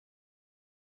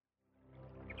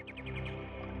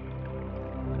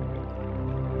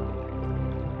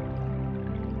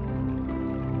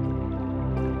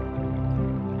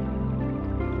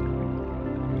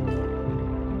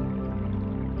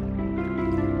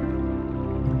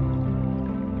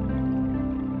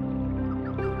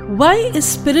Why is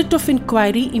spirit of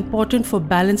inquiry important for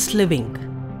balanced living?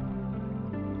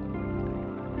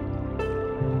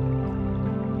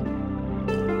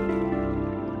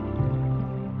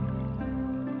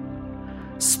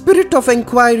 Spirit of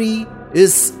inquiry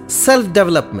is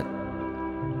self-development.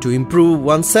 To improve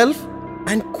oneself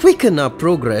and quicken our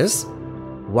progress,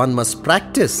 one must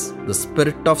practice the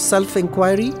spirit of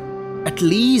self-inquiry at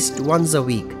least once a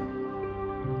week.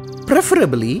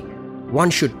 Preferably, one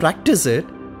should practice it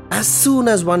as soon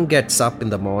as one gets up in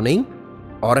the morning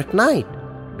or at night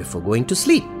before going to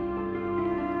sleep.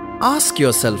 Ask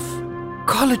yourself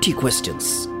quality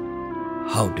questions.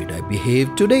 How did I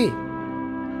behave today?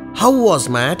 How was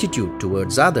my attitude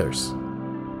towards others?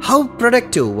 How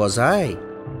productive was I?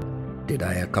 Did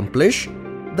I accomplish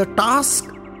the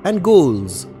task and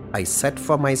goals I set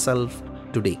for myself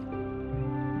today?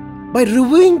 By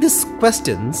reviewing these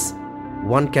questions,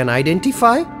 one can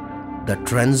identify the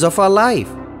trends of our life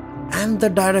and the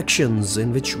directions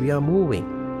in which we are moving.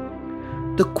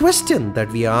 The question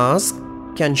that we ask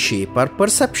can shape our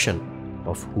perception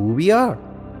of who we are,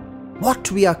 what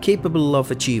we are capable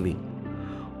of achieving,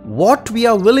 what we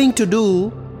are willing to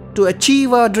do to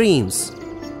achieve our dreams.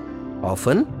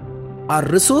 Often, our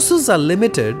resources are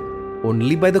limited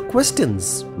only by the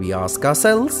questions we ask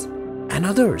ourselves and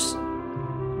others.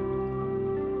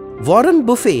 Warren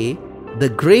Buffett, the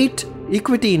great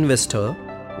equity investor,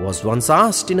 was once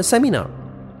asked in a seminar,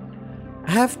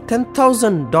 I have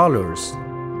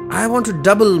 $10,000. I want to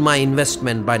double my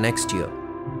investment by next year.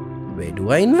 Where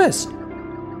do I invest?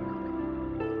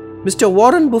 Mr.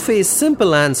 Warren Buffett's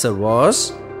simple answer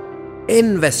was,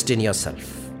 invest in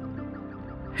yourself.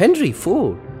 Henry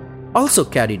Ford also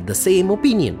carried the same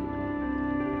opinion.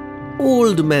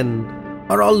 Old men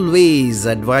are always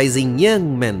advising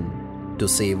young men to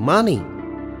save money.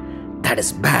 That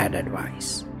is bad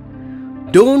advice.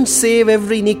 Don't save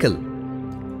every nickel.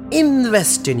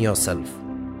 Invest in yourself.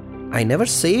 I never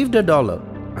saved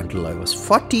 $1 until I was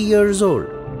 40 years old.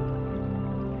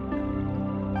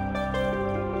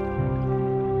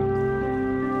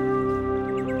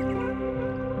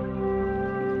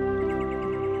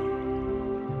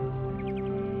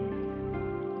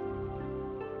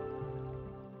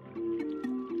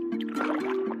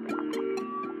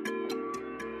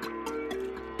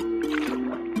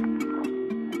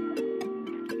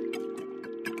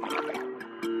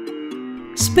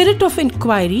 Spirit of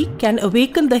inquiry can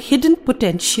awaken the hidden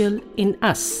potential in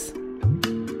us.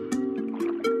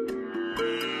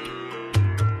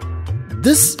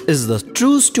 This is the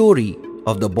true story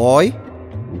of the boy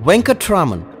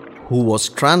Venkatraman, who was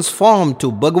transformed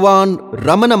to Bhagwan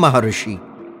Ramana Maharshi,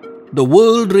 the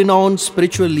world-renowned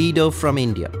spiritual leader from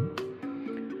India.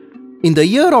 In the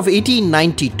year of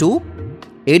 1892,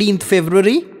 18th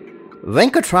February,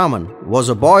 Venkatraman was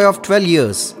a boy of 12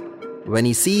 years when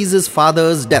he sees his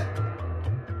father's death.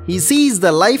 He sees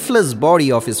the lifeless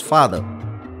body of his father.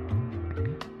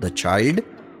 The child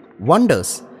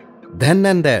wonders then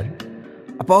and there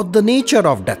about the nature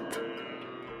of death.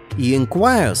 He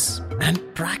inquires and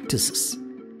practices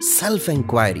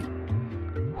self-inquiry.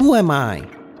 Who am I?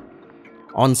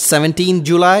 On 17th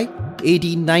July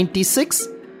 1896,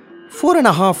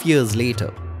 4.5 years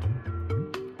later,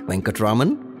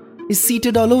 Venkatraman is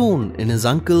seated alone in his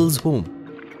uncle's home.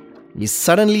 He is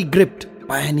suddenly gripped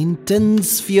by an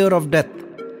intense fear of death.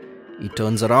 He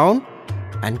turns around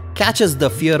and catches the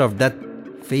fear of death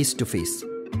face to face.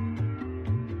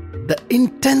 The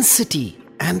intensity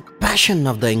and passion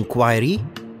of the inquiry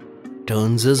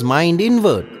turns his mind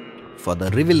inward for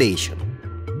the revelation.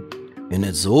 In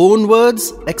his own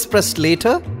words expressed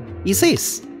later, he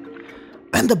says,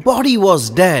 when the body was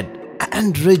dead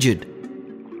and rigid,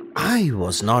 I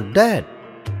was not dead.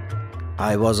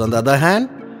 I was, on the other hand,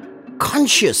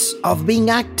 conscious of being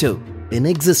active in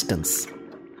existence.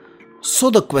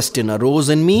 So the question arose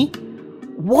in me,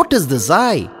 what is this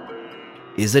I?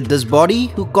 Is it this body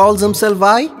who calls himself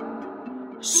I?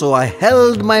 So I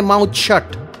held my mouth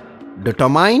shut,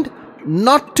 determined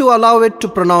not to allow it to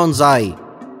pronounce I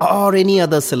or any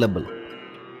other syllable.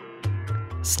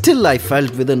 Still I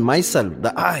felt within myself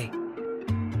the I.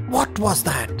 What was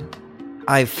that?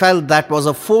 I felt that was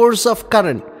a force of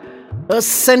current, a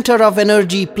center of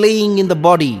energy playing in the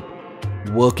body,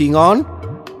 working on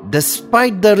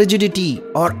despite the rigidity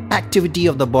or activity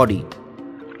of the body.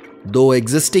 Though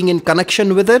existing in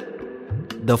connection with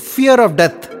it, the fear of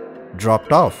death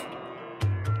dropped off.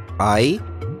 I,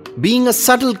 being a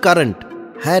subtle current,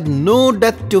 had no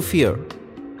death to fear.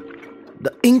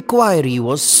 The inquiry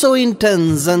was so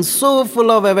intense and so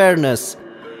full of awareness,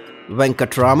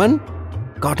 Venkatraman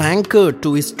got anchored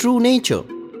to his true nature,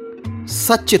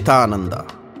 Satchitananda.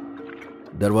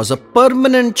 There was a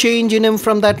permanent change in him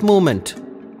from that moment.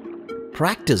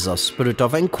 Practice of spirit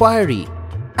of inquiry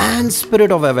and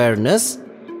spirit of awareness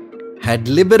had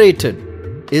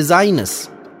liberated his I-ness,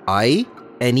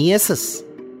 I-N-E-S-S,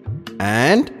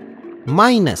 and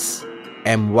myness,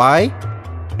 M-Y-N-E-S-S.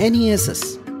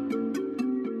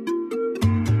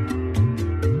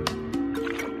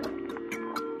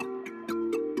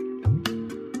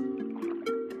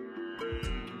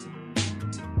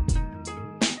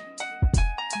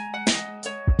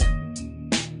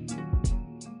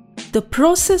 The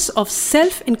process of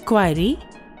self-inquiry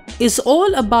is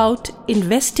all about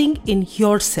investing in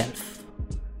yourself.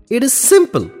 It is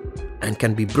simple and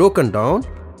can be broken down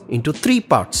into 3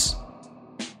 parts.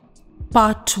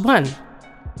 Part 1.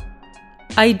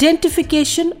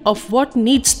 Identification of what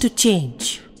needs to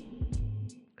change.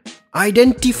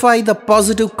 Identify the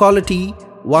positive quality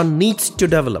one needs to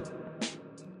develop.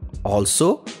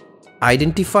 Also,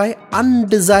 identify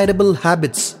undesirable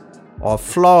habits or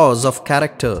flaws of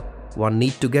character one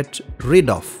need to get rid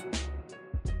of.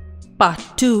 Part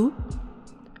 2.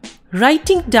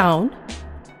 Writing down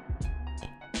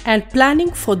and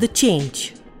planning for the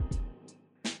change.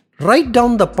 Write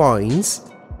down the points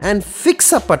and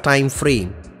fix up a time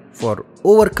frame for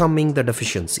overcoming the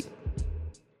deficiency.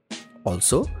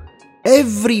 Also,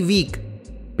 every week,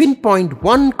 pinpoint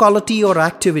one quality or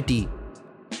activity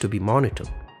to be monitored.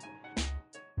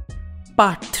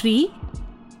 Part 3.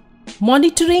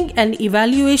 Monitoring and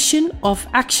evaluation of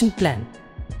action plan.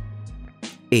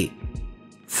 A.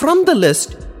 From the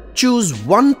list, choose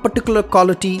one particular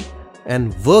quality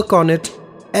and work on it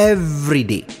every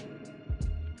day.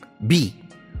 B.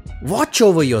 Watch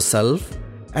over yourself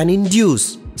and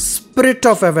induce spirit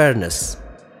of awareness.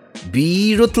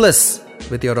 Be ruthless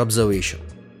with your observation.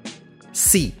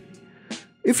 C.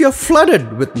 If you're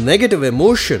flooded with negative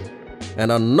emotion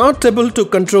and are not able to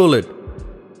control it,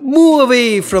 move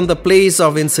away from the place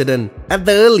of incident at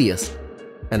the earliest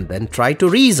and then try to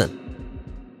reason.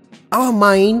 Our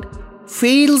mind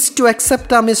fails to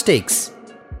accept our mistakes.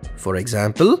 For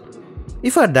example,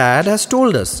 if our dad has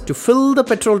told us to fill the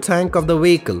petrol tank of the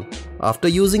vehicle after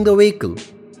using the vehicle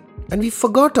and we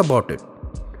forgot about it,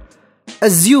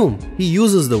 assume he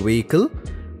uses the vehicle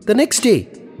the next day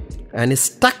and is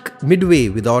stuck midway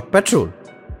without petrol.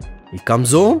 He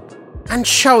comes home and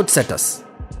shouts at us.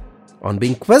 On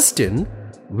being questioned,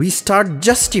 we start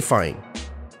justifying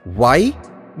why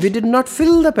we did not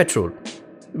fill the petrol.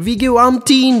 We give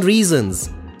umpteen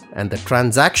reasons and the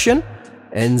transaction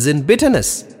ends in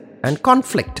bitterness and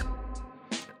conflict.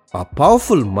 A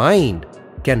powerful mind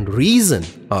can reason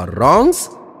our wrongs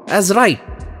as right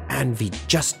and we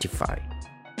justify.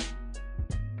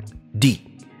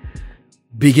 D.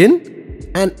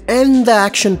 Begin and end the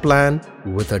action plan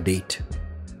with a date.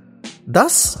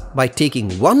 Thus, by taking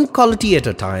one quality at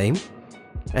a time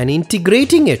and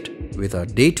integrating it with our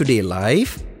day-to-day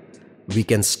life, we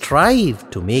can strive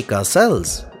to make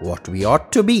ourselves what we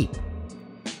ought to be.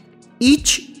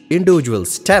 Each individual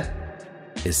step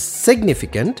is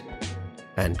significant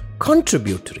and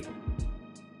contributory.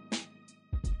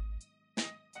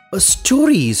 A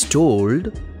story is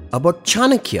told about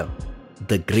Chanakya,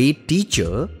 the great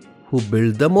teacher who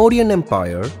built the Mauryan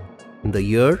Empire in the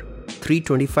year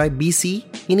 325 BC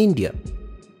in India.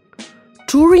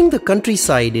 Touring the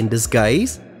countryside in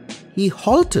disguise, he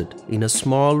halted in a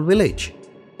small village.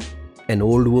 An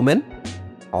old woman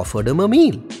offered him a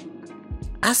meal.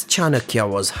 As Chanakya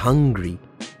was hungry,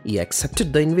 he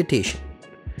accepted the invitation.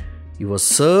 He was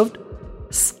served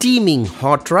steaming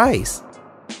hot rice.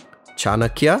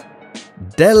 Chanakya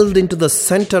delved into the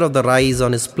center of the rice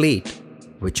on his plate,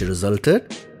 which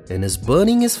resulted in his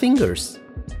burning his fingers.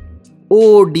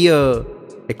 "Oh dear,"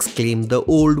 exclaimed the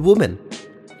old woman.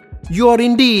 "You are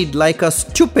indeed like a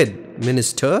stupid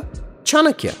minister,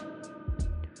 Chanakya."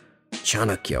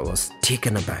 Chanakya was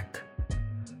taken aback.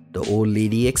 The old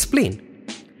lady explained,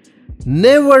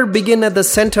 "Never begin at the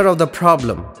center of the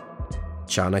problem.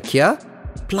 Chanakya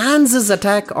plans his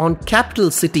attack on capital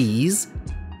cities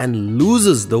and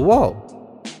loses the war.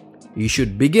 You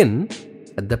should begin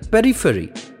at the periphery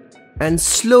and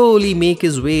slowly make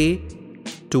his way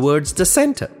towards the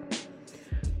center."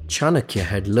 Chanakya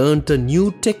had learnt a new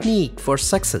technique for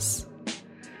success.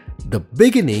 The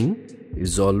beginning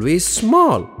is always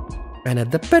small and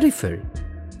at the periphery,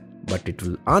 but it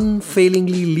will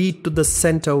unfailingly lead to the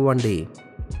center one day.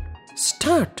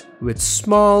 Start with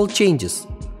small changes.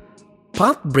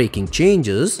 Path-breaking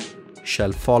changes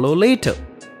shall follow later.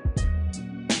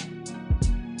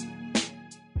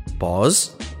 Pause,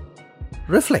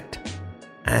 reflect,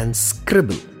 and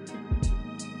scribble.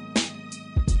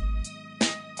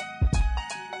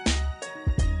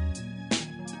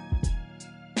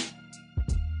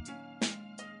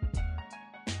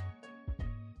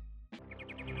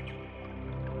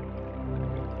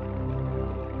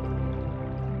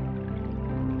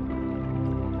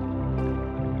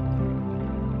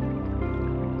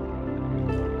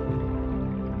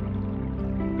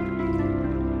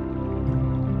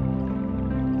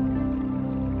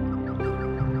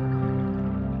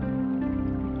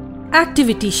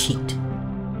 Activity sheet.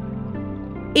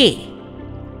 A.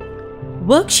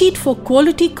 Worksheet for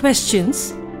quality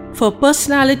questions for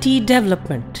personality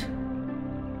development.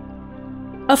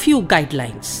 A few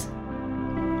guidelines.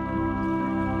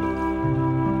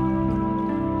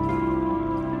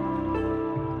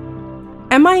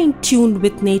 Am I in tune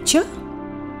with nature?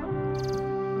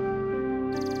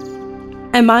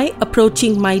 Am I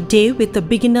approaching my day with a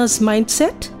beginner's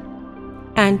mindset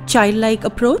and childlike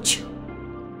approach?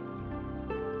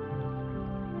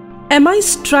 Am I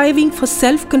striving for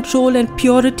self-control and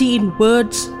purity in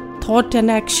words, thought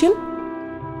and action?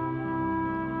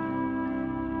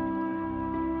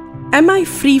 Am I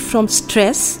free from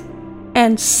stress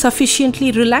and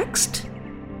sufficiently relaxed?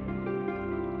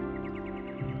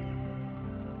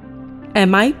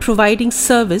 Am I providing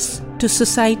service to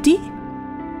society?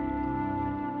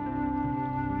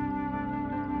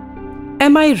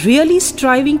 Am I really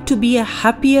striving to be a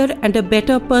happier and a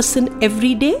better person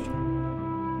every day?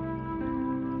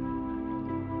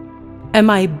 Am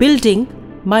I building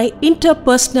my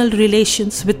interpersonal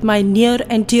relations with my near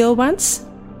and dear ones?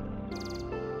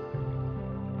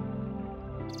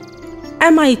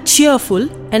 Am I cheerful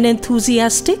and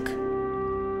enthusiastic?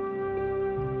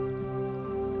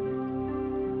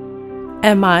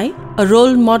 Am I a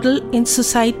role model in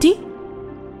society?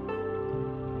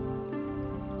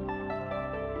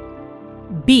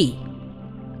 B.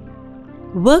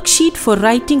 Worksheet for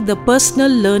writing the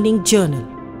personal learning journal.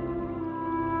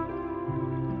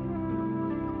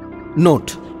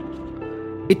 Note: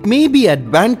 it may be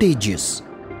advantageous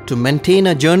to maintain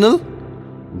a journal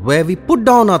where we put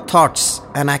down our thoughts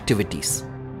and activities.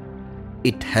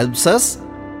 It helps us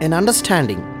in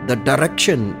understanding the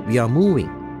direction we are moving.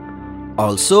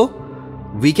 Also,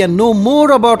 we can know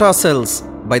more about ourselves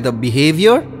by the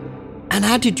behavior and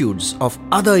attitudes of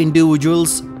other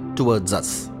individuals towards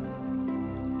us.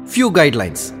 Few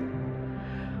guidelines.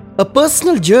 A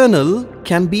personal journal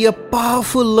can be a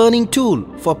powerful learning tool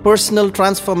for personal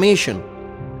transformation,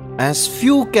 as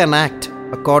few can act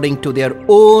according to their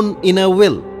own inner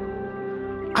will.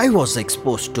 I was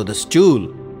exposed to this tool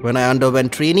when I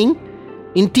underwent training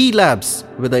in T-Labs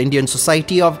with the Indian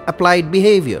Society of Applied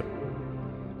Behavior.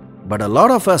 But a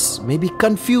lot of us may be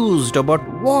confused about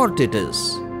what it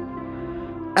is.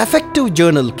 Effective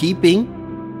journal keeping,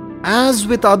 as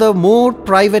with other more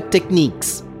private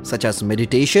techniques such as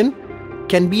meditation,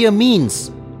 can be a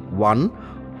means, 1.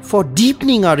 For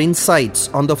deepening our insights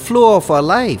on the flow of our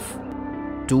life,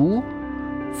 2.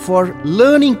 For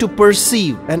learning to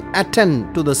perceive and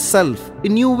attend to the self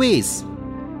in new ways,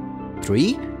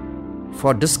 3.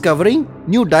 For discovering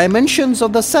new dimensions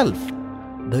of the self.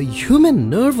 The human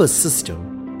nervous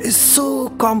system is so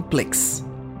complex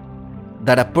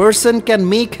that a person can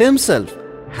make himself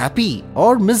happy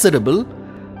or miserable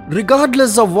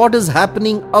regardless of what is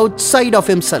happening outside of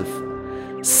himself,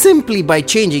 simply by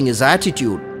changing his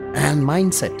attitude and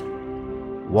mindset.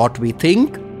 What we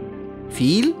think,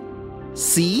 feel,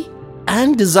 see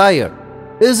and desire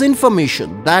is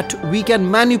information that we can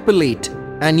manipulate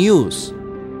and use.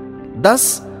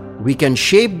 Thus, we can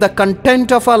shape the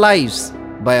content of our lives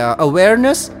by our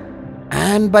awareness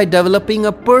and by developing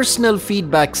a personal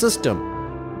feedback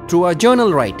system through our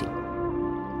journal writing.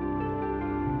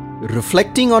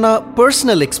 Reflecting on our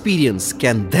personal experience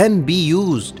can then be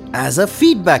used as a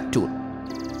feedback tool.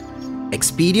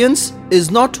 Experience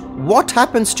is not what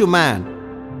happens to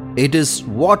man, it is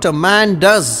what a man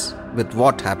does with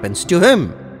what happens to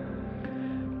him.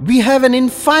 We have an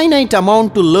infinite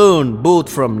amount to learn both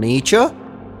from nature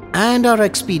and our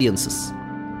experiences.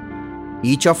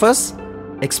 Each of us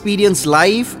experience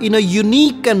life in a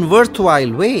unique and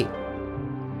worthwhile way.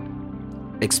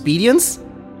 Experience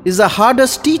is the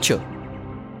hardest teacher.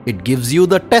 It gives you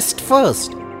the test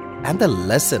first and the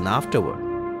lesson afterward.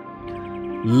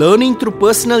 Learning through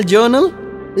personal journal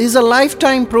is a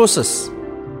lifetime process,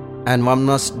 and one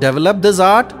must develop this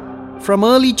art from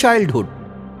early childhood.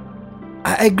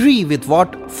 I agree with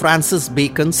what Francis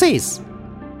Bacon says.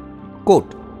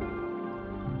 Quote,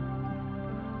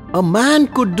 "A man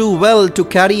could do well to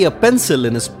carry a pencil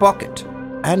in his pocket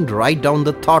and write down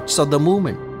the thoughts of the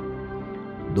moment.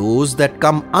 Those that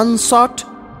come unsought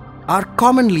are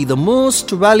commonly the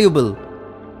most valuable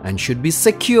and should be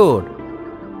secured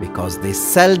because they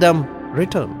seldom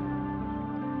return."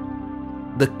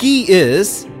 The key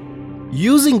is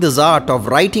using this art of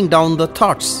writing down the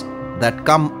thoughts that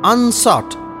come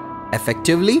unsought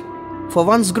effectively for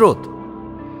one's growth.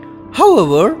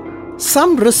 However,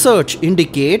 some research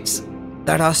indicates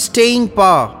that our staying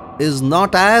power is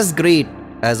not as great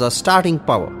as our starting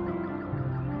power.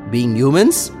 Being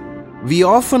humans, we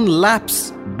often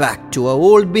lapse back to our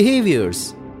old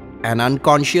behaviors and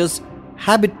unconscious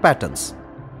habit patterns.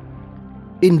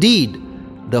 Indeed,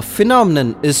 the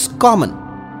phenomenon is common,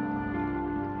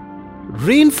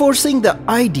 reinforcing the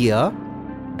idea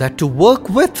that to work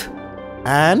with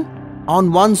and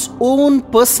on one's own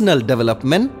personal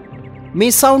development may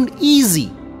sound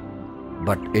easy,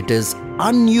 but it is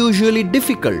unusually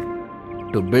difficult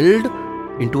to build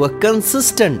into a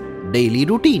consistent daily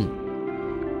routine.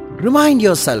 Remind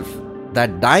yourself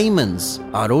that diamonds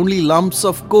are only lumps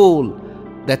of coal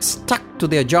that stuck to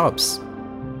their jobs.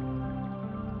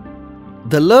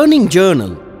 The Learning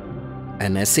Journal,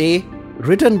 an essay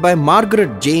written by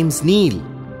Margaret James Neal,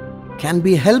 can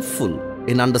be helpful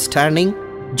in understanding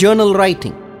journal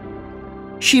writing.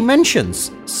 She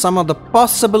mentions some of the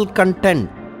possible content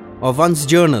of one's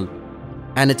journal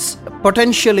and its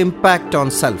potential impact on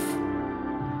self.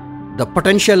 The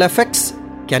potential effects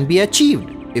can be achieved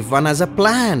if one has a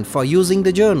plan for using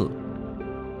the journal.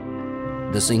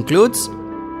 This includes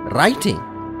writing,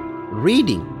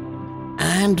 reading,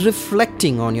 and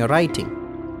reflecting on your writing.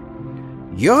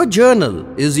 Your journal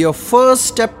is your first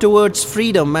step towards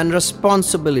freedom and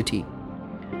responsibility.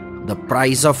 The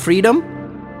price of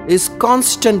freedom is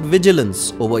constant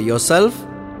vigilance over yourself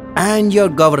and your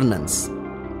governance.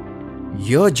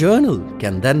 Your journal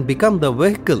can then become the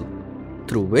vehicle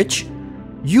through which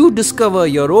you discover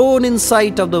your own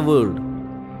insight of the world.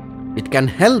 It can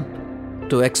help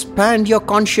to expand your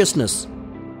consciousness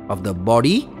of the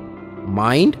body,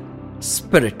 mind,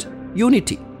 spirit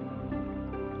unity.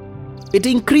 It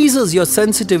increases your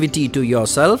sensitivity to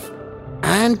yourself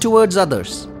and towards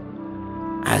others.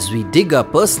 As we dig our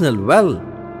personal well,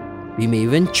 we may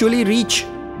eventually reach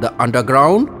the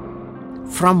underground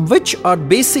from which our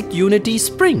basic unity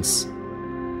springs.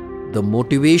 The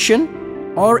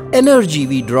motivation or energy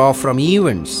we draw from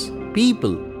events,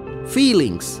 people,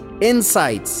 feelings,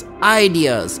 insights,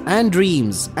 ideas, and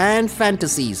dreams and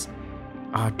fantasies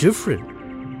are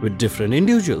different with different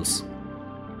individuals.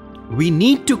 We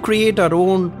need to create our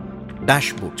own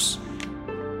dashboards.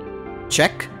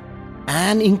 Check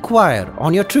and inquire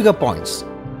on your trigger points.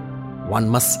 One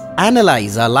must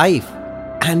analyze our life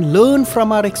and learn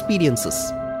from our experiences.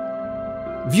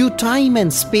 View time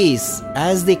and space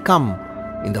as they come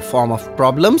in the form of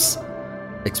problems,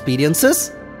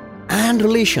 experiences, and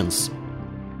relations.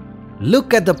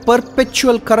 Look at the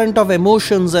perpetual current of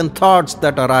emotions and thoughts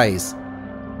that arise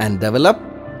and develop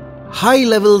high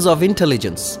levels of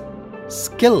intelligence,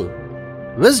 skill,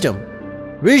 wisdom,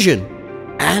 vision,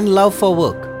 and love for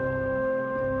work.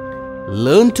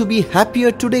 Learn to be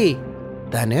happier today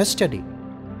than yesterday.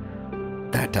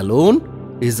 That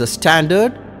alone is the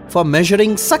standard for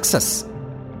measuring success.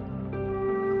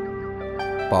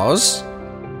 Pause,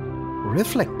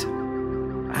 reflect,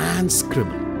 and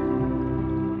scribble.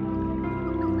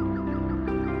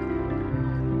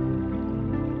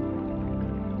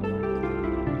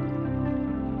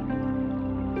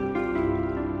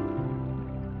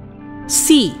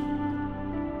 C.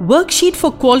 Worksheet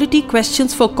for quality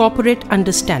questions for corporate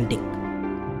understanding.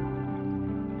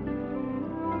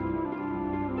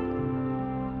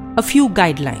 A few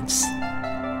guidelines.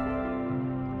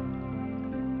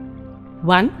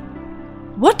 1.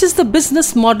 What is the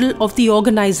business model of the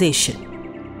organization?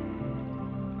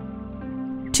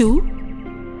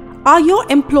 2. Are your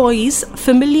employees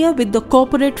familiar with the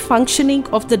corporate functioning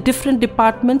of the different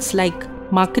departments like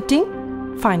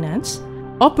marketing, finance,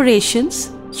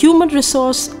 operations, human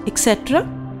resource, etc.?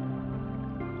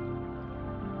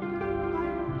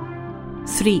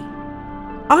 3.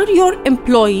 Are your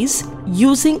employees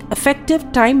using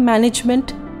effective time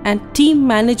management and team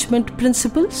management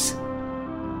principles?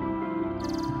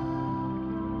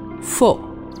 4.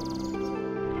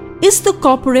 Is the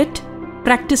corporate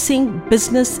practicing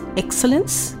business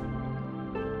excellence?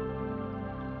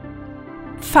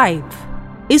 5.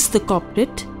 Is the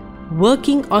corporate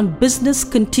working on business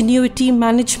continuity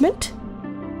management?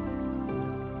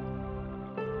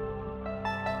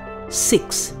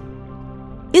 6.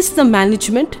 Is the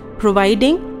management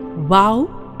providing wow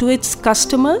to its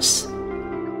customers?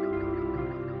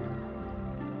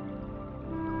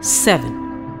 7.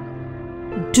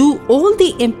 Do all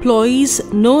the employees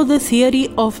know the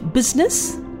theory of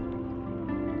business?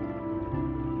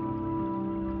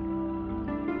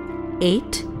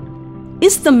 8.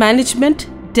 Is the management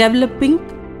developing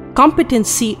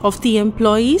competency of the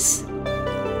employees?